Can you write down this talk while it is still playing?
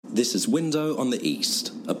This is Window on the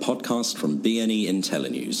East, a podcast from BNE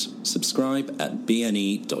IntelliNews. Subscribe at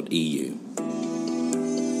bne.eu.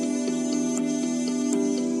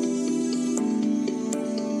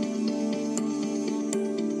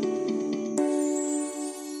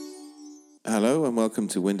 Hello and welcome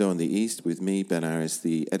to Window on the East with me, Ben Aris,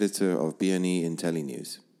 the editor of BNE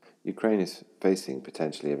IntelliNews. Ukraine is facing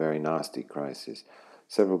potentially a very nasty crisis.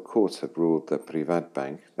 Several courts have ruled that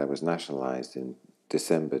Privatbank, that was nationalised in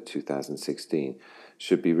December 2016,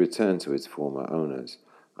 should be returned to its former owners.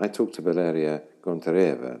 I talked to Valaria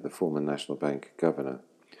Gontareva, the former National Bank governor,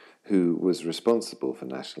 who was responsible for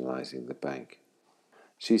nationalising the bank.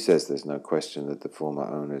 She says there's no question that the former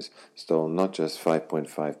owners stole not just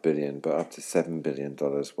 $5.5 billion, but up to $7 billion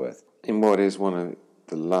worth, in what is one of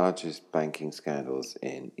the largest banking scandals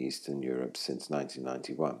in Eastern Europe since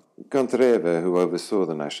 1991. Gontareva, who oversaw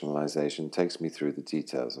the nationalisation, takes me through the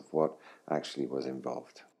details of what actually was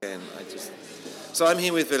involved. So I'm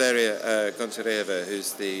here with Valaria Gontareva,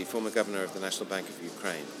 who's the former governor of the National Bank of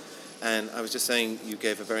Ukraine. And I was just saying, you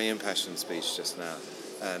gave a very impassioned speech just now,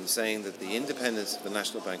 saying that the independence of the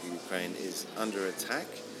National Bank of Ukraine is under attack.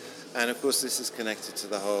 And of course, this is connected to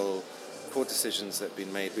the whole court decisions that have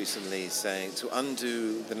been made recently saying to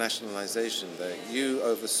undo the nationalisation that you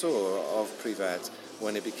oversaw of Privat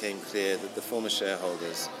when it became clear that the former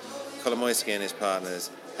shareholders, Kolomoisky and his partners,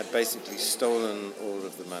 had basically stolen all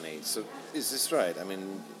of the money. So is this right? I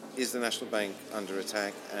mean, is the National Bank under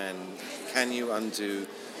attack, and can you undo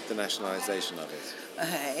the nationalisation of it?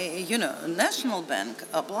 National Bank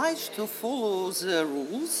obliged to follow the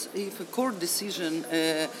rules. If a court decision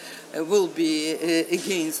will be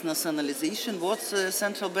against nationalisation, what the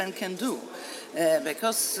central bank can do?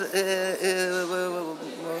 Because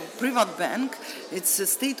Privatbank, it's a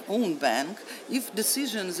state-owned bank. If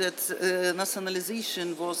decisions that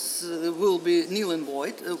nationalisation will be null and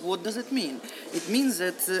void, what does it mean? It means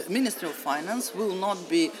that Ministry of Finance will not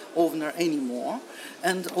be owner anymore,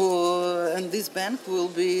 and this bank will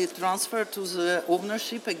be transferred to the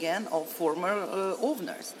ownership again of former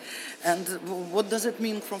owners. And what does it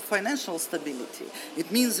mean from financial stability? It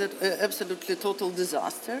means that absolutely total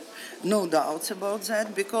disaster, no doubts about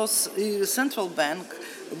that, because the central bank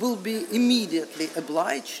will be immediately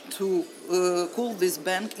obliged to call this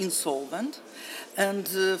bank insolvent. And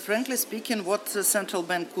frankly speaking, what the central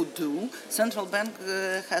bank could do, central bank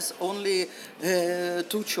has only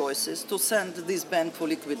two choices: to send this bank for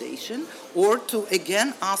liquidation, or to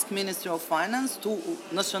again ask Ministry of Finance to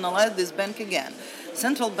nationalise this bank again.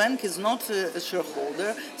 Central bank is not a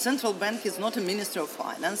shareholder. Central bank is not a Ministry of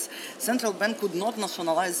Finance. Central bank could not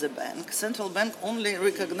nationalise the bank. Central bank only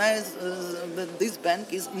recognizes that this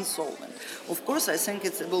bank is insolvent. Of course, I think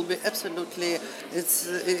it will be absolutely. It's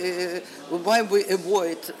why we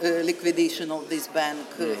avoid liquidation of this bank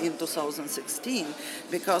in 2016,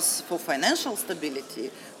 because for financial stability,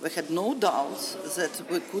 we had no doubts that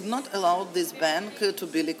we could not allow this bank to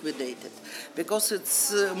be liquidated, because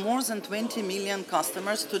it's more than 20 million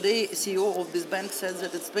customers. Today, CEO of this bank said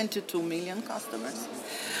that it's 22 million customers.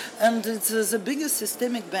 And it's the biggest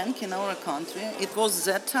systemic bank in our country. It was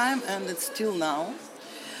that time, and it's still now.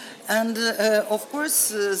 And of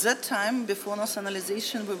course, that time before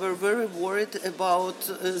nationalisation, we were very worried about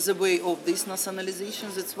the way of this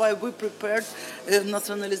nationalisation. That's why we prepared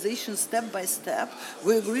nationalisation step by step.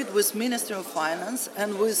 We agreed with Ministry of Finance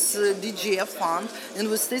and with DGF Fund and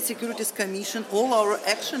with State Securities Commission all our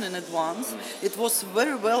action in advance. It was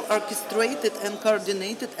very well orchestrated and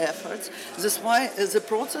coordinated efforts. That's why the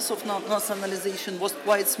process of nationalisation was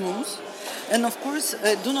quite smooth. And of course,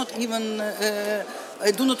 I do not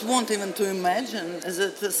want even to imagine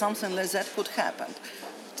that something like that could happen.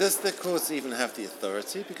 Does the courts even have the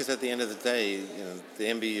authority? Because at the end of the day, the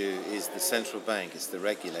NBU is the central bank, it's the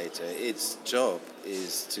regulator. Its job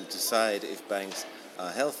is to decide if banks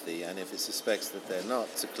are healthy, and if it suspects that they're not,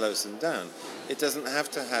 to close them down. It doesn't have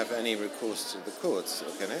to have any recourse to the courts,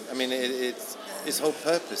 can it? I mean, its whole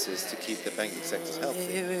purpose is to keep the banking sectors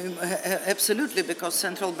healthy. Absolutely, because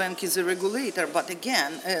central bank is a regulator. But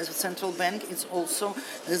again, central bank is also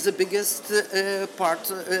the biggest part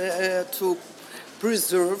to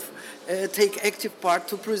preserve, take active part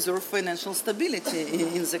to preserve financial stability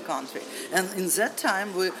in the country. And in that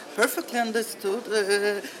time, we perfectly understood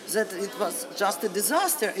that it was just a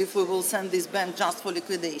disaster if we will send this bank just for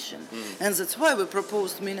liquidation. And that's why we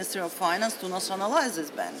proposed Ministry of Finance to nationalise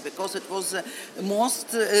this bank, because it was the most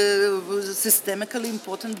systemically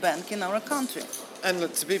important bank in our country. And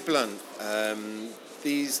look, to be blunt,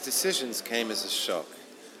 these decisions came as a shock.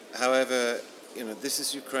 However, this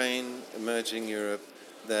is Ukraine, emerging Europe.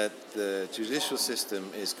 that the judicial system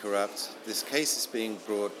is corrupt. This case is being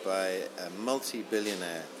brought by a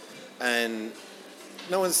multi-billionaire, and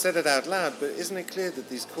no one said it out loud, but isn't it clear that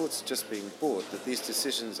these courts are just being bought, that these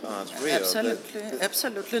decisions aren't real?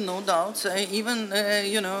 Absolutely, no doubt. I even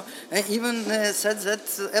said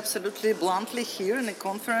that absolutely bluntly here in a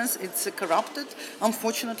conference. It's a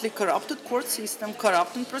unfortunately corrupted court system,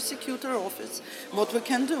 corrupting prosecutor office. What we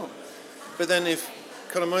can do? But then if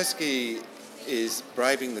Kolomoisky is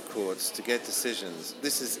bribing the courts to get decisions,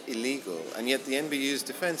 this is illegal, and yet the NBU's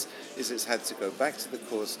defense is it's had to go back to the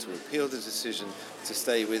courts to appeal the decision to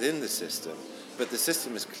stay within the system. But the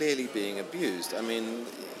system is clearly being abused. I mean,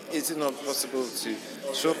 is it not possible to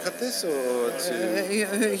shortcut this, or to...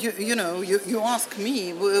 You ask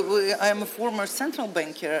me. I am a former central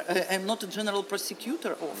banker. I'm not a general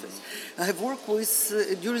prosecutor office. I have worked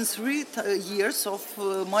with, during 3 years of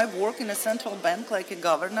my work in a central bank, like a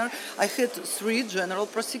governor, I had 3 general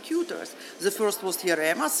prosecutors. The first was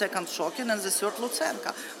Yarema, second Shokin, and the third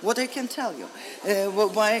Lutsenko. What I can tell you,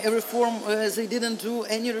 by a reform, they didn't do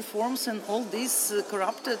any reforms, and all this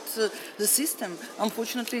corrupted the system.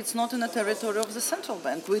 Unfortunately, it's not in the territory of the central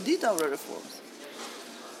bank. We did our reforms.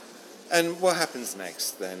 And what happens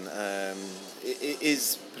next then?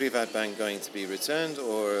 Is Privatbank going to be returned,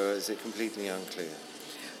 or is it completely unclear?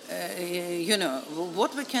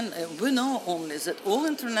 What we know only that all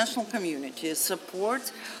international communities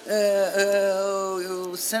support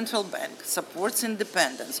central bank, supports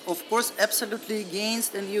independence. Of course, absolutely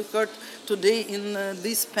against, and you heard today in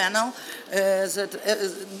this panel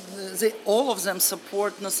that all of them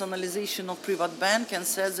support nationalization of Privatbank and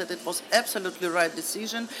says that it was absolutely right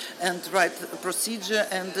decision and right procedure,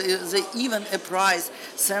 and they even apprise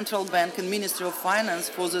central bank and Ministry of Finance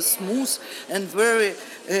for the smooth and very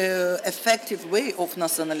effective way of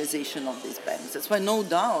nationalization of these banks. That's why no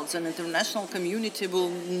doubt an international community will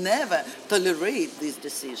never tolerate this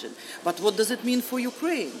decision. But what does it mean for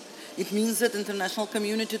Ukraine? It means that international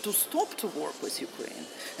community to stop to work with Ukraine.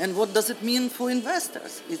 And what does it mean for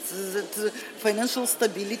investors? It's that financial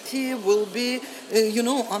stability will be,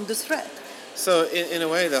 under threat. So in a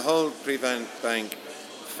way, the whole Privatbank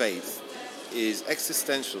fate is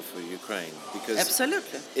existential for Ukraine, because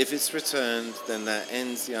absolutely, if it's returned, then that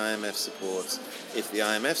ends the IMF support. If the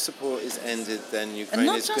IMF support is ended, then Ukraine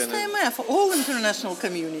is going to... And not just IMF, all international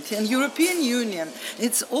community and European Union.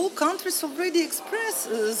 It's all countries already express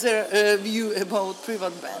their view about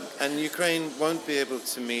Privatbank. And Ukraine won't be able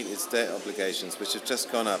to meet its debt obligations, which have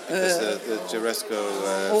just gone up because the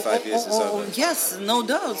Jaresko 5 years is over. Yes, no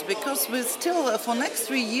doubt, because we still, for next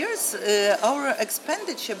 3 years, our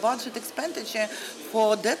budget expenditure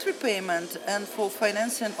for debt repayment and for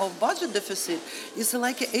financing of budget deficit is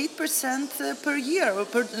like 8% per year,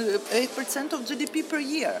 8% of GDP per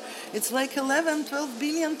year. It's like 11-12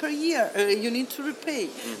 billion per year you need to repay.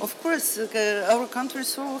 Of course, our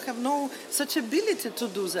countries have no such ability to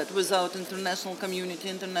do that without international community,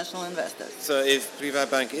 international investors. So if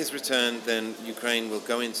Privatbank is returned, then Ukraine will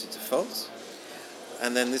go into default?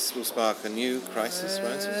 And then this will spark a new crisis,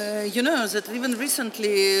 won't it? That even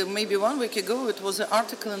recently, maybe 1 week ago, it was an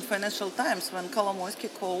article in Financial Times when Kolomoisky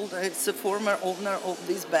called, it's a former owner of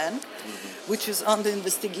this bank, which is under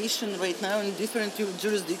investigation right now in different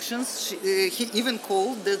jurisdictions. He even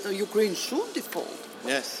called that Ukraine should default.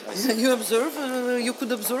 Yes, I see. You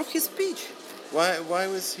could observe his speech. Why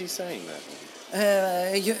was he saying that?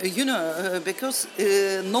 Because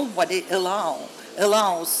nobody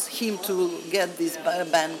allows him to get this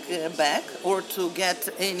bank back or to get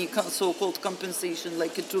any so-called compensation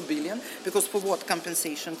like a 2 billion. Because for what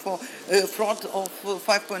compensation? For fraud of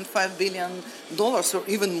 $5.5 billion or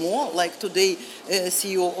even more. Like today,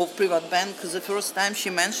 CEO of Privatbank, the first time she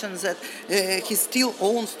mentions that he still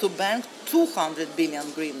owns to bank 200 billion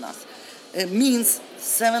hryvnias. Means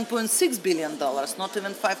 $7.6 billion, not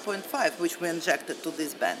even 5.5, which we injected to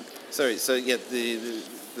this bank. Sorry, so yet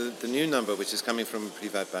the new number, which is coming from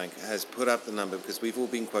Privatbank, has put up the number because we've all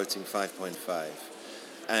been quoting 5.5.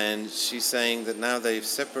 And she's saying that now they've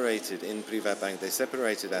separated, in Privatbank, they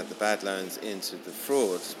separated out the bad loans into the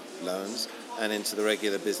fraud loans and into the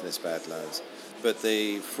regular business bad loans. But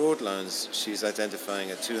the fraud loans, she's identifying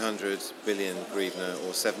at 200 billion hryvnia,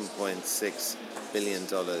 or $7.6 billion.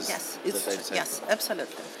 Yes, yes,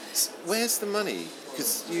 absolutely. Where's the money?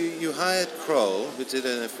 Because you hired Kroll, who did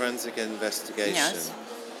a forensic investigation. Yes.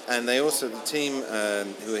 And they also, the team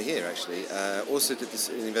who are here actually, also did this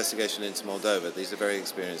investigation into Moldova. These are very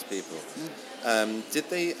experienced people. Did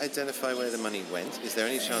they identify where the money went? Is there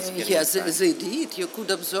any chance of getting Yes, it back? they did. You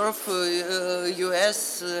could observe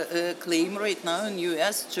U.S. claim right now in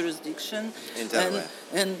U.S. jurisdiction. In Delaware.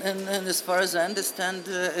 And as far as I understand,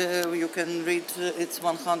 you can read it's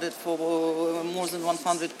 100 for more than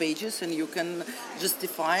 100 pages, and you can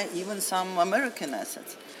justify even some American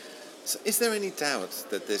assets. So is there any doubt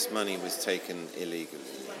that this money was taken illegally?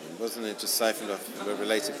 Wasn't it just siphoned off a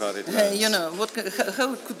related party?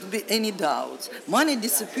 How it could be any doubt? Money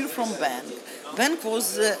disappeared from bank. Bank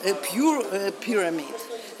was a pure pyramid,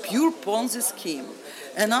 pure Ponzi scheme.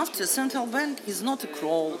 And after, central bank is not a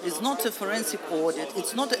kroll, is not a forensic audit,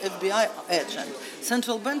 it's not an FBI agent.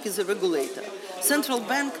 Central bank is a regulator. Central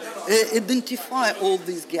bank identify all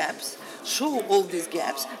these gaps, show all these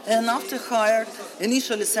gaps, and after hired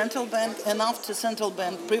initially central bank, and after central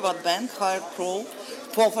bank, Privatbank hired kroll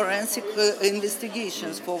for forensic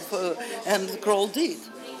investigations, and kroll did.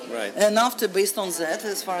 Right. And after, based on that,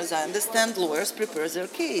 as far as I understand, lawyers prepare their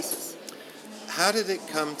cases. How did it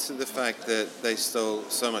come to the fact that they stole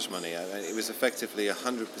so much money? I mean, it was effectively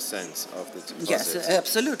 100% of the deposits. Yes,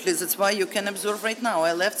 absolutely. That's why you can observe right now.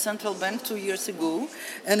 I left central bank 2 years ago,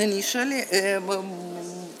 and initially,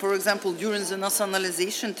 for example, during the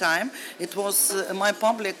nationalization time, it was my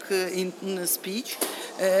public speech.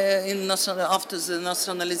 After the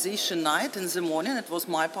nationalization night in the morning, it was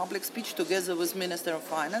my public speech together with Minister of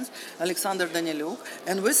Finance, Alexander Daniluk,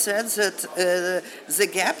 and we said that the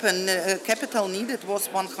gap in capital needed was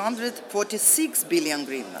 146 billion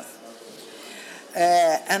hryvnias.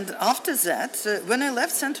 And after that, when I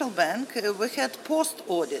left central bank, we had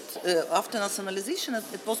post-audit. After nationalization,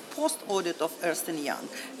 it was post-audit of Ernst & Young.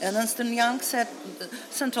 And Ernst & Young said,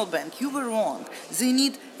 central bank, you were wrong. They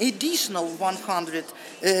need additional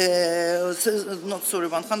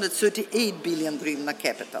 138 billion hryvnia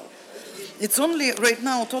capital. It's only right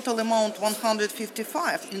now total amount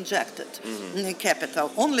 155 injected in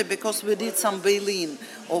capital, only because we did some bail-in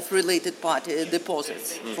of related party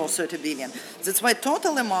deposits for 30 billion. That's why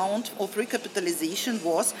total amount of recapitalization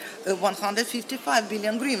was 155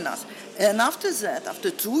 billion hryvnias. And after that, after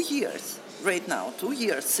 2 years, right now, 2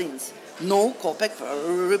 years since, no kopeck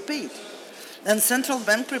were repaid. And central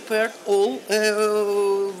bank prepared all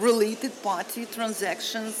related party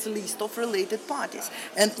transactions, list of related parties.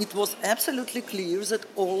 And it was absolutely clear that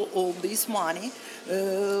all this money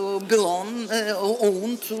owned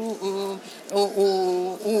to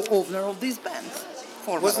owner of these banks.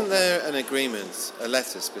 Wasn't there an agreement, a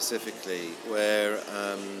letter specifically, where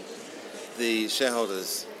the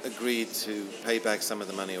shareholders agreed to pay back some of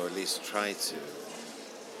the money, or at least try to?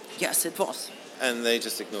 Yes, it was. And they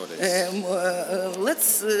just ignored it.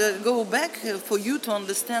 Let's go back for you to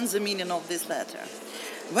understand the meaning of this letter.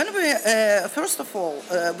 When we, first of all,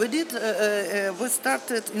 we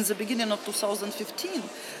started in the beginning of 2015,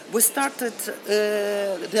 we started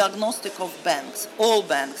diagnostic of banks, all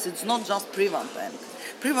banks. It's not just Privatbank.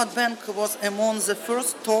 Privatbank was among the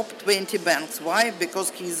first top 20 banks. Why?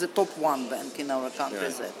 Because he's the top 1 bank in our country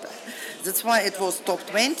at that time. That's why it was top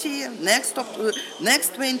 20, next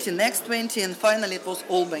 20, next 20, and finally it was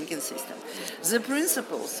all banking system. The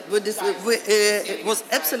principles it was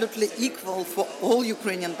absolutely equal for all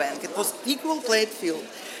Ukrainian banks. It was equal playing field.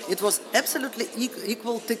 It was absolutely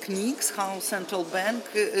equal techniques how central bank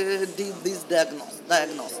did this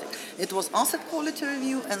diagnostic. It was asset quality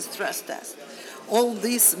review and stress test. All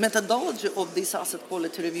this methodology of this asset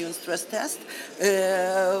quality review and stress test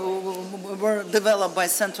were developed by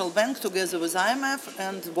central bank together with IMF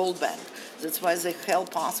and World Bank. That's why they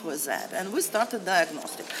help us with that. And we started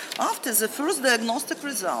diagnostic. After the first diagnostic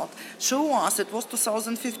result show us, it was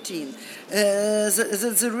 2015,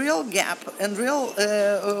 the real gap and real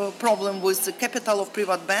problem with the capital of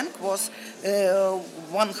Privatbank was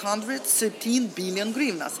 113 billion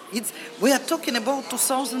hryvnias. We are talking about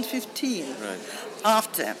 2015. Right.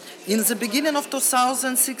 After, in the beginning of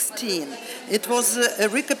 2016, it was a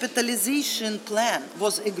recapitalization plan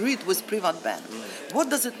was agreed with Privatbank. What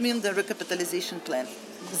does it mean, the recapitalization plan?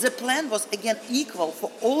 The plan was again equal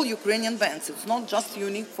for all Ukrainian banks. It's not just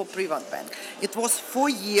unique for Privatbank. It was 4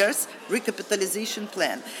 years recapitalization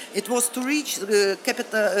plan. It was to reach the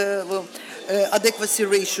capital adequacy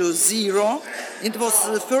ratio 0. It was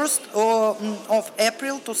the 1st of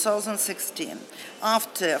April 2016.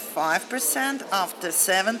 After 5%, after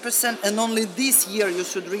 7%, and only this year you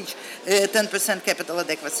should reach 10% capital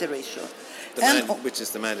adequacy ratio. Which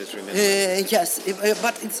is the mandatory minimum. Yes,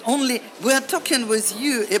 but it's only, we are talking with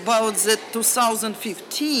you about the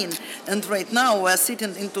 2015, and right now we are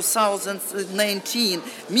sitting in 2019,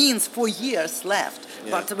 means 4 years left.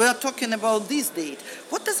 Yeah. But we are talking about this date.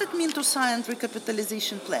 What does it mean to sign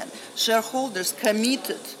recapitalization plan? Shareholders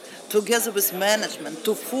committed together with management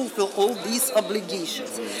to fulfill all these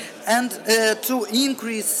obligations and to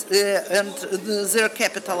increase their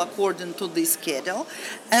capital according to this schedule.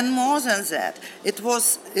 And more than that, it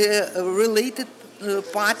was a related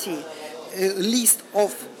party list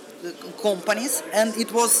of companies, and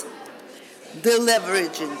it was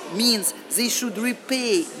deleveraging, means they should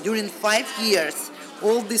repay during 5 years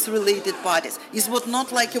all these related parties. It was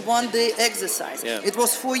not like a one-day exercise. Yeah. It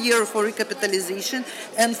was 4 years for recapitalization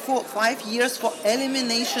and 5 years for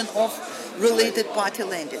elimination of related party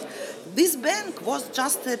lending. This bank was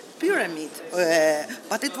just a pyramid,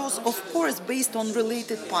 but it was, of course, based on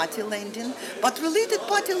related party lending. But related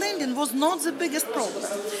party lending was not the biggest problem,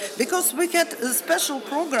 because we had a special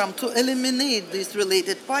program to eliminate this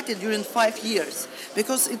related party during 5 years,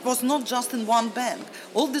 because it was not just in one bank.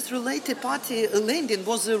 All this related party lending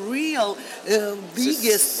was a real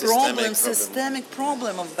biggest systemic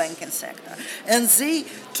problem of banking sector. And they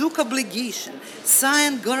took obligation,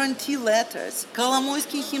 signed guarantee letters.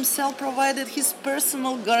 Kolomoisky himself provided his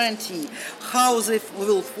personal guarantee how they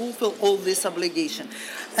will fulfill all this obligation.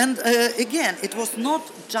 And again, it was not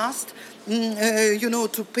just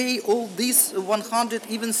to pay all these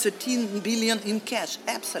 13 billion in cash.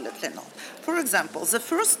 Absolutely not. For example, the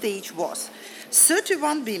first stage was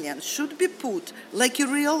 31 billion should be put like a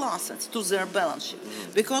real assets to their balance sheet,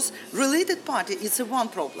 because related party is one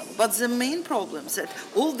problem, but the main problem is that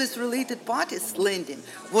all these related parties lending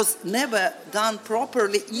was never done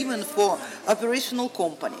properly, even for operational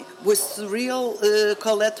company with real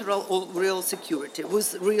collateral or real security,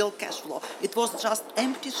 with real cash flow. It was just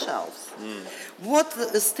empty shelves. What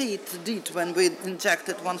the state did when we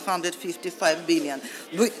injected 155 billion,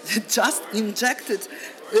 we just injected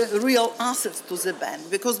real assets to the bank,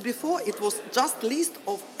 because before it was just list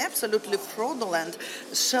of absolutely fraudulent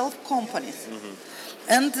shelf companies.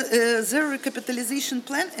 And their recapitalization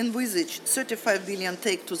plan envisaged 35 billion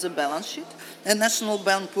take to the balance sheet. A national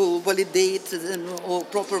bank will validate or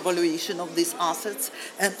proper valuation of these assets,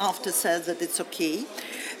 and after says that it's okay.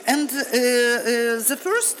 And the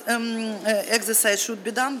first exercise should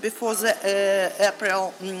be done before the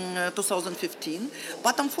April 2015.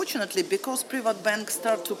 But unfortunately, because Privatbank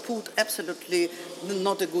started to put absolutely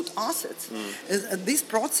not a good assets, this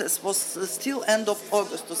process was still end of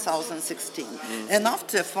August 2016. And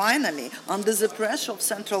after, finally, under the pressure of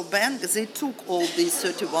central bank, they took all these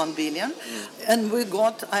 31 billion, and we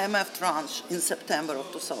got IMF tranche in September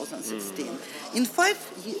of 2016. In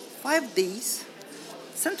 5 days,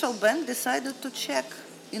 central bank decided to check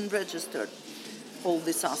in registered all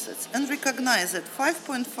these assets and recognize that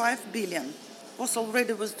 5.5 billion was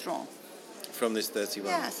already withdrawn. From this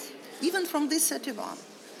 31? Yes, even from this 31.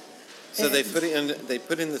 So they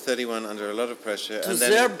put in the 31 under a lot of pressure. To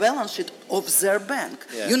their balance sheet of their bank.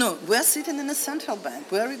 Yeah. We're sitting in a central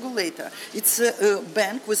bank, we're a regulator. It's a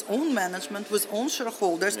bank with own management, with own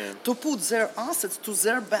shareholders, to put their assets to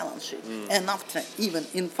their balance sheet. And after, even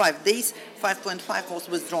in 5 days, 5.5 was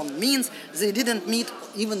withdrawn. Means they didn't meet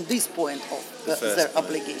even this point of their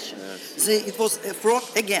obligation. Yes. It was a fraud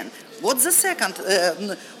again. What's the second,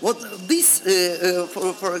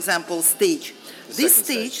 for example, stage?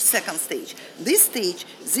 Second stage. This stage,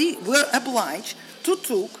 they were obliged to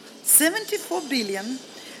take 74 billion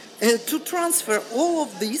to transfer all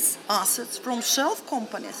of these assets from shelf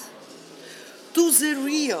companies to the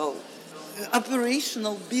real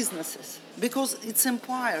operational businesses. Because it's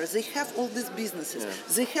empire, they have all these businesses.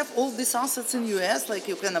 They have all these assets in US, like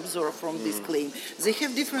you can observe from this claim. They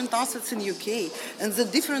have different assets in UK, and the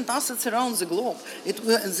different assets around the globe.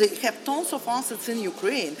 They have tons of assets in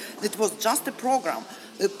Ukraine. It was just a program.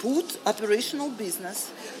 Put operational business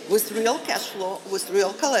with real cash flow, with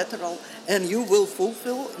real collateral, and you will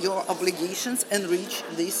fulfill your obligations and reach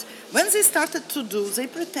this. When they started to do, they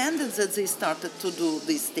pretended that they started to do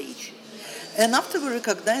this stage. And after we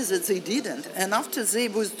recognized that they didn't, and after they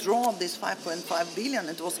withdraw this 5.5 billion,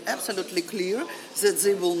 it was absolutely clear that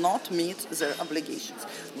they will not meet their obligations.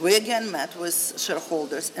 We again met with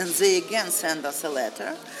shareholders, and they again sent us a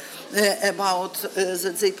letter about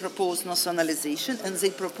that they propose nationalisation, and they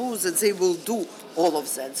propose that they will do all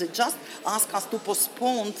of that. They just ask us to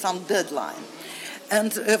postpone some deadline.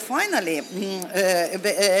 And finally,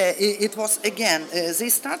 it was again, they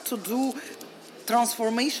start to do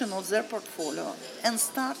transformation of their portfolio and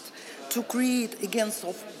start to create against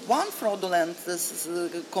of one fraudulent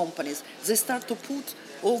companies, they start to put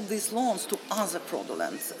all these loans to other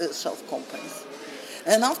fraudulent shelf companies.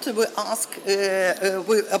 And after we ask,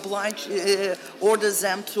 we oblige, order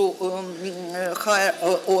them to hire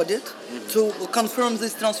audit to confirm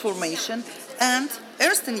this transformation. And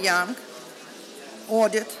Ernst & Young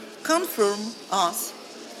audit confirm us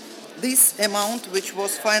this amount, which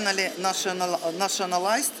was finally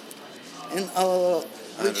nationalized, in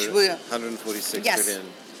which we 146 billion.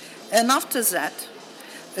 And after that,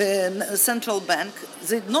 central bank,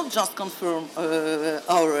 they not just confirm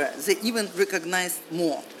they even recognized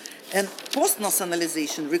more, and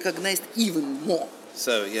post-nationalization recognized even more.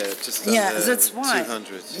 So just that's why.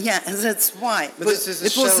 200. Yeah, that's why. But this is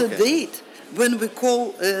it was a date when we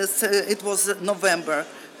call. It was November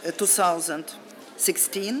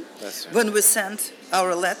 2016 That's right. when we sent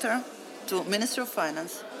our letter to Ministry of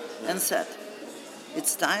Finance and said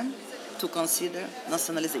it's time to consider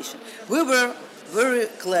nationalization. We were very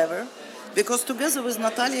clever, because together with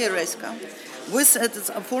Natalia Reska, we said,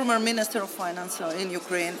 a former Minister of Finance in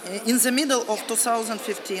Ukraine, in the middle of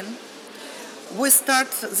 2015, we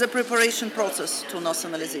start the preparation process to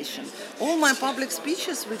nationalization. All my public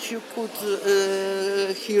speeches, which you could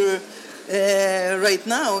hear right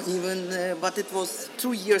now even, but it was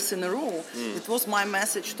 2 years in a row, it was my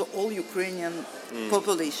message to all Ukrainian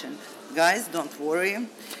population. Guys, don't worry.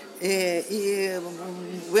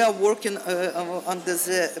 We are working under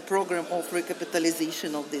the program of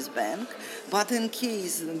recapitalization of this bank, but in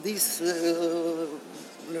case this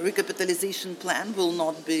recapitalization plan will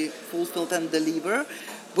not be fulfilled and delivered,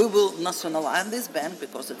 we will nationalize this bank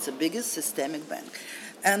because it's the biggest systemic bank.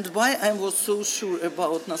 And why I was so sure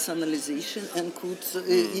about nationalization and could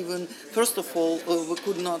even, first of all, we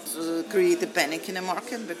could not create a panic in the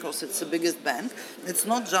market because it's the biggest bank. It's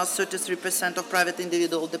not just 33% of private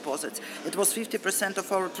individual deposits. It was 50%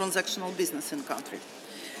 of our transactional business in the country.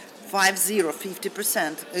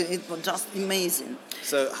 50%. It was just amazing.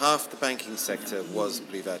 So half the banking sector was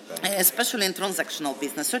Privatbank. Especially in transactional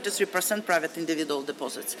business, 33% private individual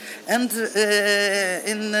deposits. And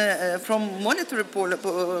from monetary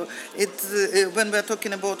when we're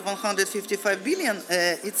talking about 155 billion,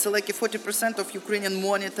 it's like a 40% of Ukrainian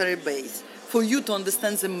monetary base, for you to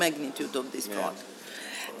understand the magnitude of this fraud.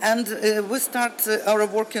 And we start our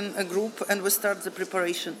working group, and we start the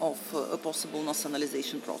preparation of a possible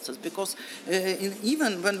nationalization process, because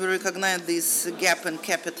even when we recognize this gap in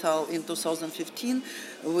capital in 2015,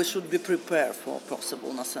 we should be prepared for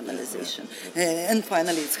possible nationalization. And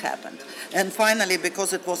finally it's happened. And finally,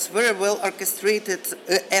 because it was very well orchestrated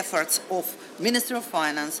efforts of Ministry of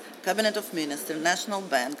Finance, Cabinet of Ministers, National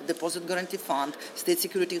Bank, Deposit Guarantee Fund, State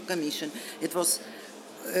Security Commission, it was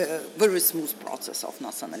very smooth process of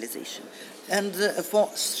nationalization. And for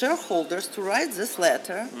shareholders to write this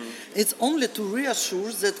letter, it's only to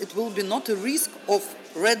reassure that it will be not a risk of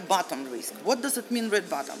red bottom risk. What does it mean, red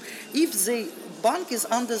bottom? If the bank is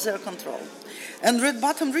under their control, and red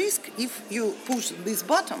bottom risk, if you push this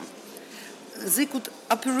button, they could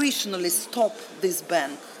operationally stop this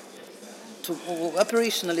bank, to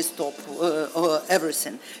operationally stop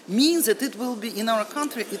everything. Means that it will be, in our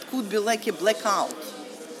country, it could be like a blackout.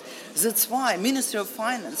 That's why Ministry of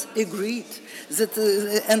Finance agreed that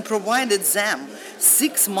and provided them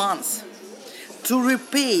 6 months to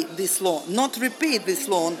repay this loan. Not repay this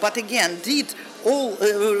loan, but again did all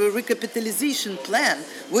recapitalization plan,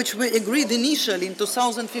 which we agreed initially in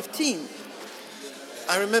 2015.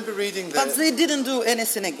 I remember reading that... But they didn't do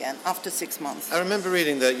anything again after 6 months. I remember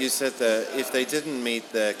reading that you said that if they didn't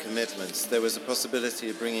meet their commitments, there was a possibility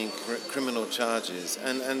of bringing criminal charges.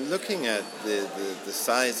 And looking at the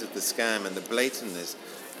size of the scam and the blatantness,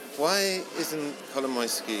 why isn't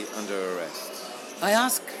Kolomoisky under arrest? I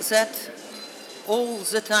ask that all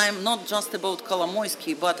the time, not just about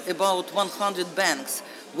Kolomoisky, but about 100 banks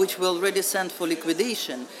which were already sent for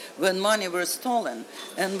liquidation when money was stolen,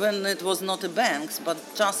 and when it was not a banks, but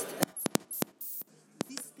just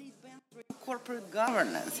these state banks were corporate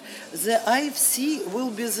governance. The IFC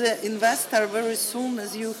will be the investor very soon,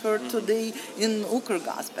 as you heard today, in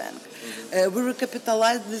Ukrgas Bank. We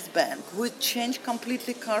recapitalized this bank. We changed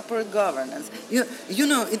completely corporate governance. You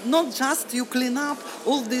know, it's not just you clean up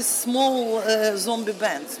all these small zombie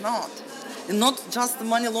banks, not just the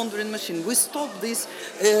money laundering machine. We stopped this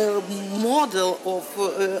model of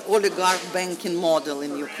oligarch banking model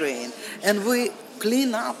in Ukraine, and we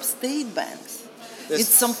clean up state banks.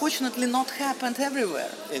 It's unfortunately not happened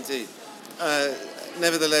everywhere. Indeed.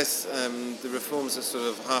 Nevertheless, the reforms are sort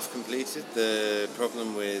of half completed. The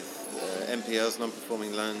problem with NPLs,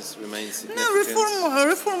 non-performing loans, remain significant? No,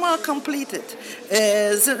 reform are completed.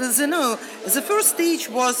 The first stage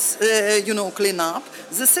was, clean up.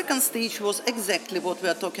 The second stage was exactly what we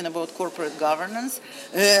are talking about, corporate governance.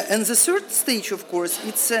 And the third stage, of course,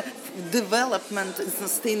 it's development and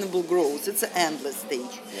sustainable growth. It's an endless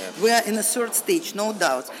stage. Yeah. We are in a third stage, no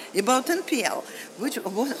doubt. About NPL,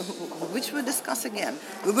 which we discuss again,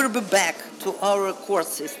 we will be back to our court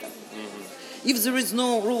system. If there is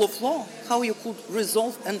no rule of law, how you could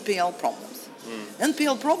resolve NPL problems?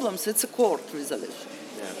 NPL problems, it's a court resolution.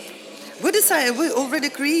 Yeah. We already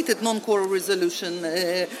created non-core resolution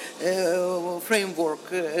framework,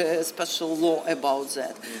 special law about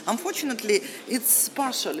that. Unfortunately, it's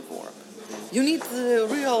partially work. You need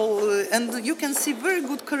real, and you can see very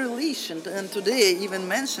good correlation, and today I even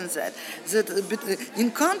mentions that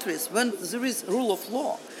in countries when there is rule of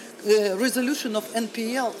law, resolution of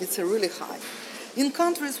NPL, it's really high. In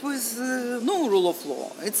countries with no rule of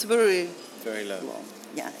law, it's very low.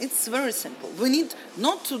 Yeah, it's very simple. We need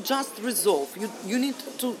not to just resolve. You need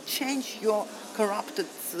to change your corrupted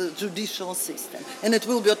judicial system, and it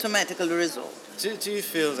will be automatically resolved. Do you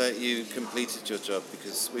feel that you completed your job?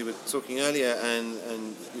 Because we were talking earlier,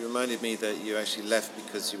 and you reminded me that you actually left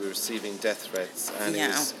because you were receiving death threats, and it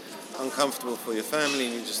was uncomfortable for your family,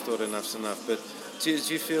 and you just thought enough's enough. But do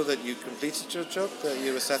you feel that you completed your job, that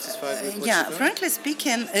you were satisfied with what you did? Frankly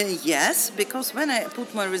speaking, yes, because when I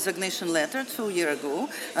put my resignation letter 2 years ago,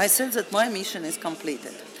 I said that my mission is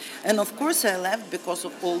completed. And of course I left because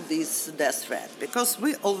of all these death threats, because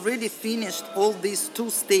we already finished all these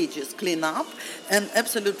 2 stages, clean up, and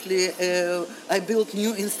absolutely I built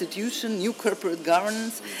new institution, new corporate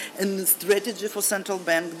governance, and strategy for central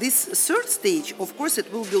bank. This third stage, of course,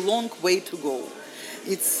 it will be a long way to go.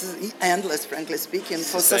 It's endless, frankly speaking,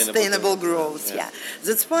 for sustainable growth. Yeah.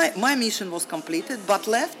 That's why my mission was completed, but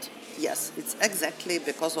left, yes, it's exactly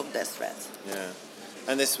because of death threats. Yeah.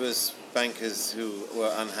 And this was bankers who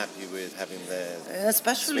were unhappy with having their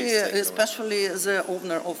especially the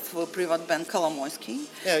owner of Privatbank, Kolomoisky.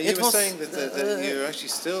 Yeah, you were saying that you're actually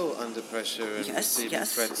still under pressure and receiving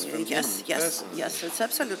threats from him personally. Yes,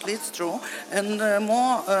 it's true. And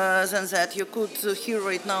more than that, you could hear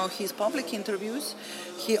right now his public interviews.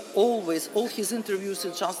 He all his interviews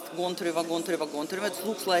is just Gontareva. It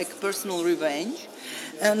looks like personal revenge.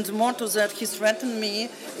 And more to that, he threatened me,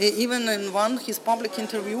 even in his public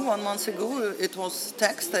interview 1 month ago, it was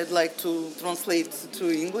text, I'd like to translate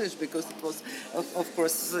to English because it was, of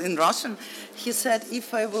course, in Russian. He said,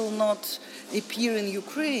 if I will not appear in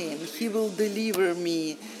Ukraine, he will deliver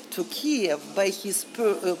me to Kiev by his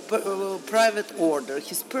private order,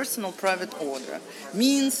 his personal private order.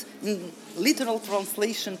 Means, in literal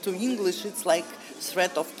translation to English, it's like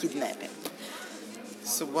threat of kidnapping.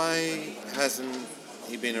 So why hasn't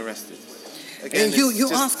he been arrested? Again, you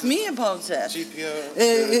ask me about that. GPO,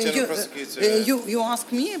 General Prosecutor. You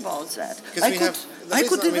ask me about that.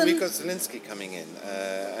 We've got Zelensky coming in,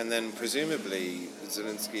 and then presumably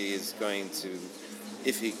Zelensky is going to,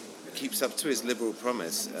 if he keeps up to his liberal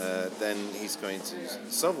promise, then he's going to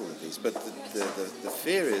solve all of these. But the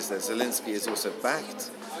fear is that Zelensky is also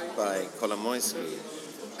backed by Kolomoisky,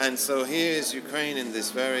 and so here is Ukraine in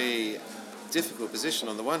this very difficult position.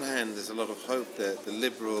 On the one hand, there's a lot of hope that the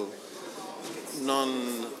liberal,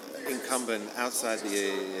 non-incumbent, outside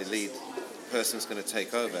the elite person's going to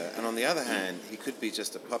take over, and on the other hand, he could be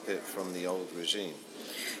just a puppet from the old regime.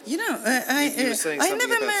 You know, I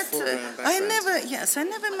never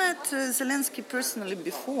met Zelensky personally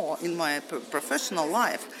before in my professional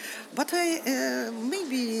life, but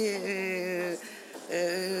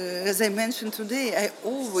as I mentioned today, I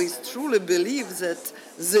always truly believe that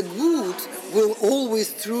the good will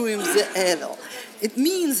always trumpet the evil. It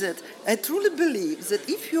means that I truly believe that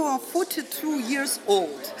if you are 42 years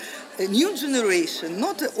old, a new generation,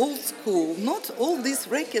 not the old school, not all this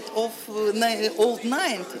racket of old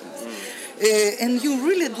 90s, and you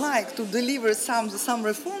really like to deliver some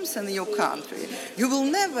reforms in your country, you will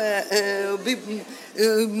never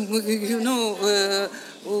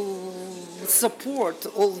support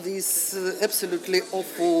all these absolutely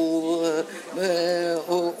awful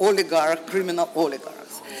criminal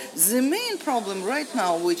oligarchs. The main problem right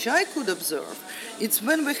now, which I could observe, it's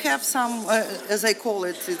when we have some, as I call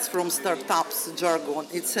it, it's from startups jargon,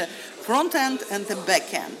 it's a front end and a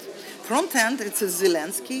back end. Front end, it's a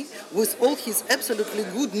Zelensky with all his absolutely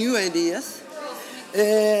good new ideas,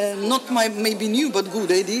 not maybe new, but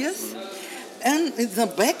good ideas. And in the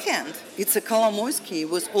back end, it's a Kolomoisky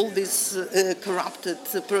with all these corrupted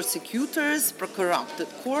prosecutors, corrupted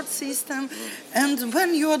court system. And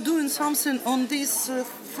when you are doing something on this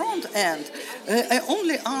front end, I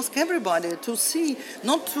only ask everybody to see,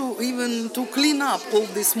 not to even to clean up all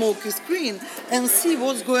this smoky screen and see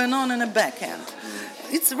what's going on in the back end.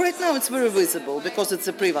 It's right now it's very visible because it's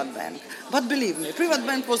a Privatbank. But believe me,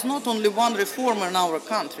 Privatbank was not only one reformer in our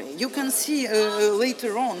country. You can see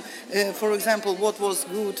later on, for example, what was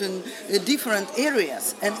good in different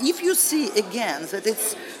areas. And if you see again that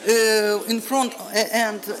it's in front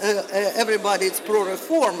end everybody is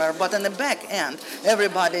pro-reformer, but in the back end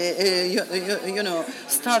everybody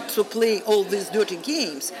start to play all these dirty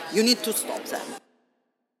games, you need to stop them.